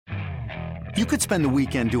You could spend the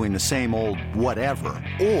weekend doing the same old whatever,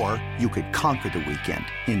 or you could conquer the weekend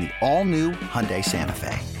in the all-new Hyundai Santa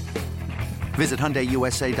Fe. Visit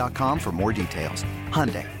HyundaiUSA.com for more details.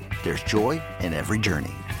 Hyundai, there's joy in every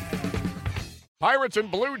journey. Pirates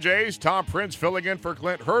and Blue Jays. Tom Prince filling in for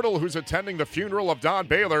Clint Hurdle, who's attending the funeral of Don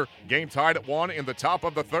Baylor. Game tied at 1 in the top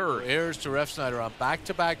of the third. Errors to Refsnyder on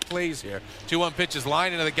back-to-back plays here. 2-1 pitches,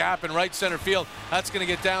 line into the gap in right center field. That's going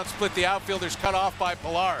to get down, split the outfielders, cut off by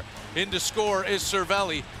Pilar. In to score is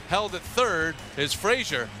Cervelli. Held at third is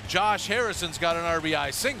Frazier. Josh Harrison's got an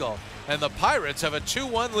RBI single, and the Pirates have a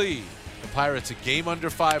 2-1 lead. The Pirates a game under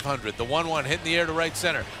 500. The 1-1 hit in the air to right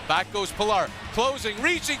center. Back goes Pilar. Closing,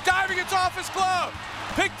 reaching, diving. It's off his glove.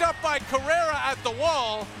 Picked up by Carrera at the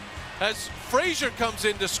wall as Frazier comes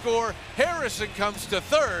in to score. Harrison comes to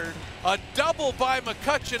third. A double by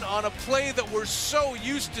McCutchen on a play that we're so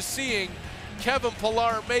used to seeing Kevin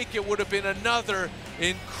Pilar make. It would have been another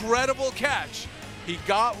incredible catch. He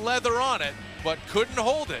got leather on it, but couldn't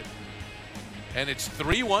hold it. And it's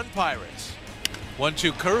 3-1 Pirates.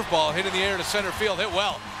 1-2 curveball hit in the air to center field. Hit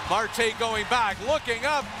well. Marte going back, looking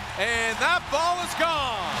up, and that ball is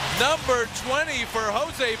gone. Number 20 for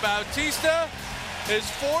Jose Bautista. His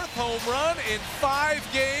fourth home run in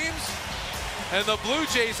 5 games. And the Blue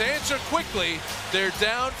Jays answer quickly. They're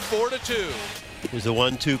down 4-2. Here's a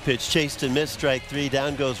 1-2 pitch, chased and missed, strike 3.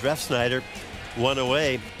 Down goes Refsnyder, 1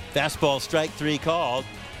 away. Fastball, strike 3 called.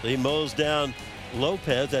 He mows down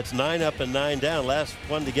Lopez. That's 9 up and 9 down. Last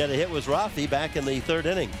one to get a hit was Rafi back in the 3rd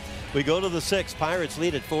inning. We go to the 6th. Pirates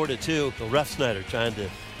lead at 4-2. Refsnyder trying to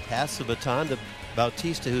pass the baton to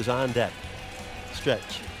Bautista, who's on deck.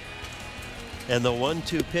 Stretch. And the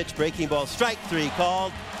 1-2 pitch, breaking ball, strike 3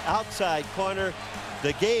 called. Outside corner.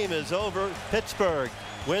 The game is over. Pittsburgh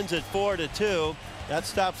wins at 4-2. That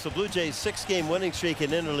stops the Blue Jays' 6-game winning streak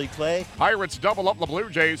in interleague play. Pirates double up the Blue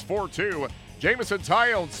Jays 4-2. Jamison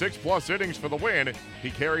Tyone 6+ innings for the win.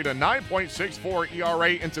 He carried a 9.64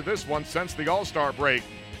 ERA into this one since the All-Star break.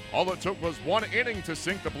 All it took was 1 inning to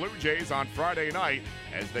sink the Blue Jays on Friday night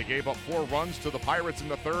as they gave up 4 runs to the Pirates in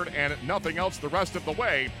the 3rd and nothing else the rest of the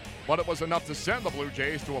way. But it was enough to send the Blue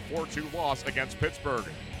Jays to a 4-2 loss against Pittsburgh.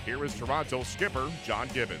 Here is Toronto skipper John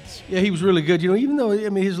Gibbons. Yeah, he was really good. Even though,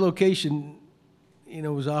 his location,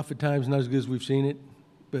 was off at times, not as good as we've seen it.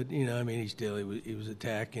 But, he was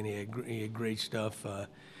attacking. He had great stuff.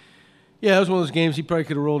 Yeah, it was one of those games he probably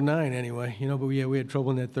could have rolled 9 anyway, But, we had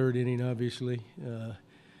trouble in that 3rd inning, obviously.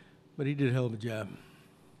 But he did a hell of a job.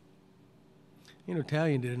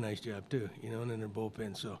 Italian did a nice job, too, and in their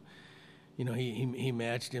bullpen. So, he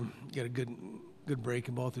matched him. Got a good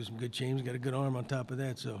breaking ball through some good changes. Got a good arm on top of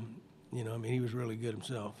that. So, he was really good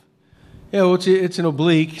himself. Yeah, well, it's an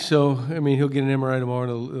oblique, so, he'll get an MRI tomorrow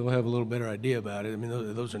and they'll have a little better idea about it.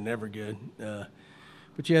 Those are never good.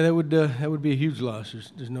 But, yeah, that would be a huge loss.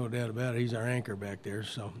 There's no doubt about it. He's our anchor back there,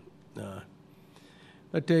 so.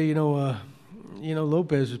 But,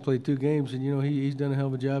 Lopez has played 2 games, and, he's done a hell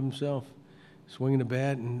of a job himself. Swinging the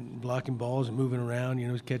bat and blocking balls and moving around,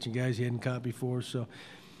 he's catching guys he hadn't caught before, so.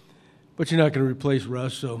 But you're not going to replace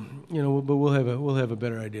Russ, so, but we'll have a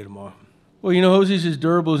better idea tomorrow. Well, Jose's as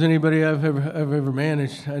durable as anybody I've ever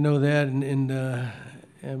managed. I know that,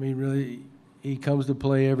 and really, he comes to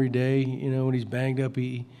play every day. When he's banged up,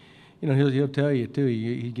 he'll tell you too.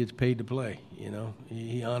 He gets paid to play.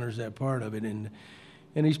 He honors that part of it, and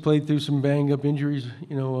he's played through some banged up injuries.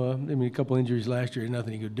 A couple injuries last year,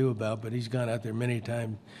 nothing he could do about. But he's gone out there many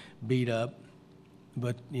times, beat up.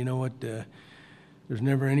 But you know what? There's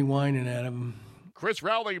never any whining at him. Chris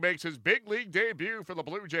Rowley makes his big league debut for the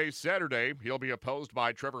Blue Jays Saturday. He'll be opposed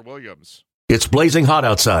by Trevor Williams. It's blazing hot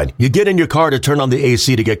outside. You get in your car to turn on the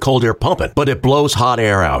AC to get cold air pumping, but it blows hot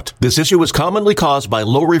air out. This issue is commonly caused by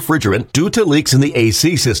low refrigerant due to leaks in the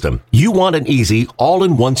AC system. You want an easy,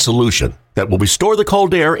 all-in-one solution that will restore the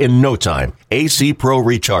cold air in no time. AC Pro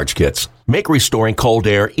Recharge Kits make restoring cold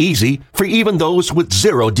air easy for even those with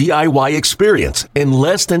zero DIY experience in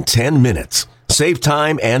less than 10 minutes. Save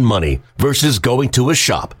time and money versus going to a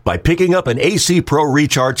shop by picking up an AC Pro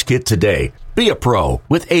Recharge Kit today. Be a pro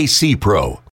with AC Pro.